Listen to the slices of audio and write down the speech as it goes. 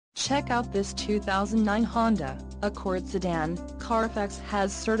Check out this 2009 Honda Accord sedan. Carfax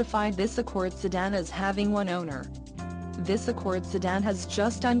has certified this Accord sedan as having one owner. This Accord sedan has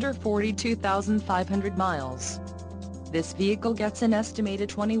just under 42,500 miles. This vehicle gets an estimated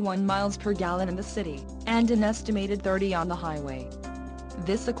 21 miles per gallon in the city, and an estimated 30 on the highway.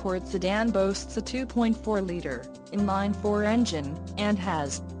 This Accord sedan boasts a 2.4-liter inline-4 engine, and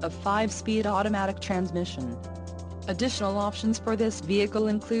has a 5-speed automatic transmission. Additional options for this vehicle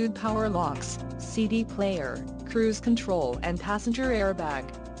include power locks, CD player, cruise control and passenger airbag.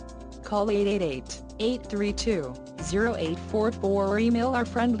 Call 888-832-0844 or email our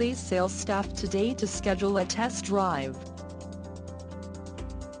friendly sales staff today to schedule a test drive.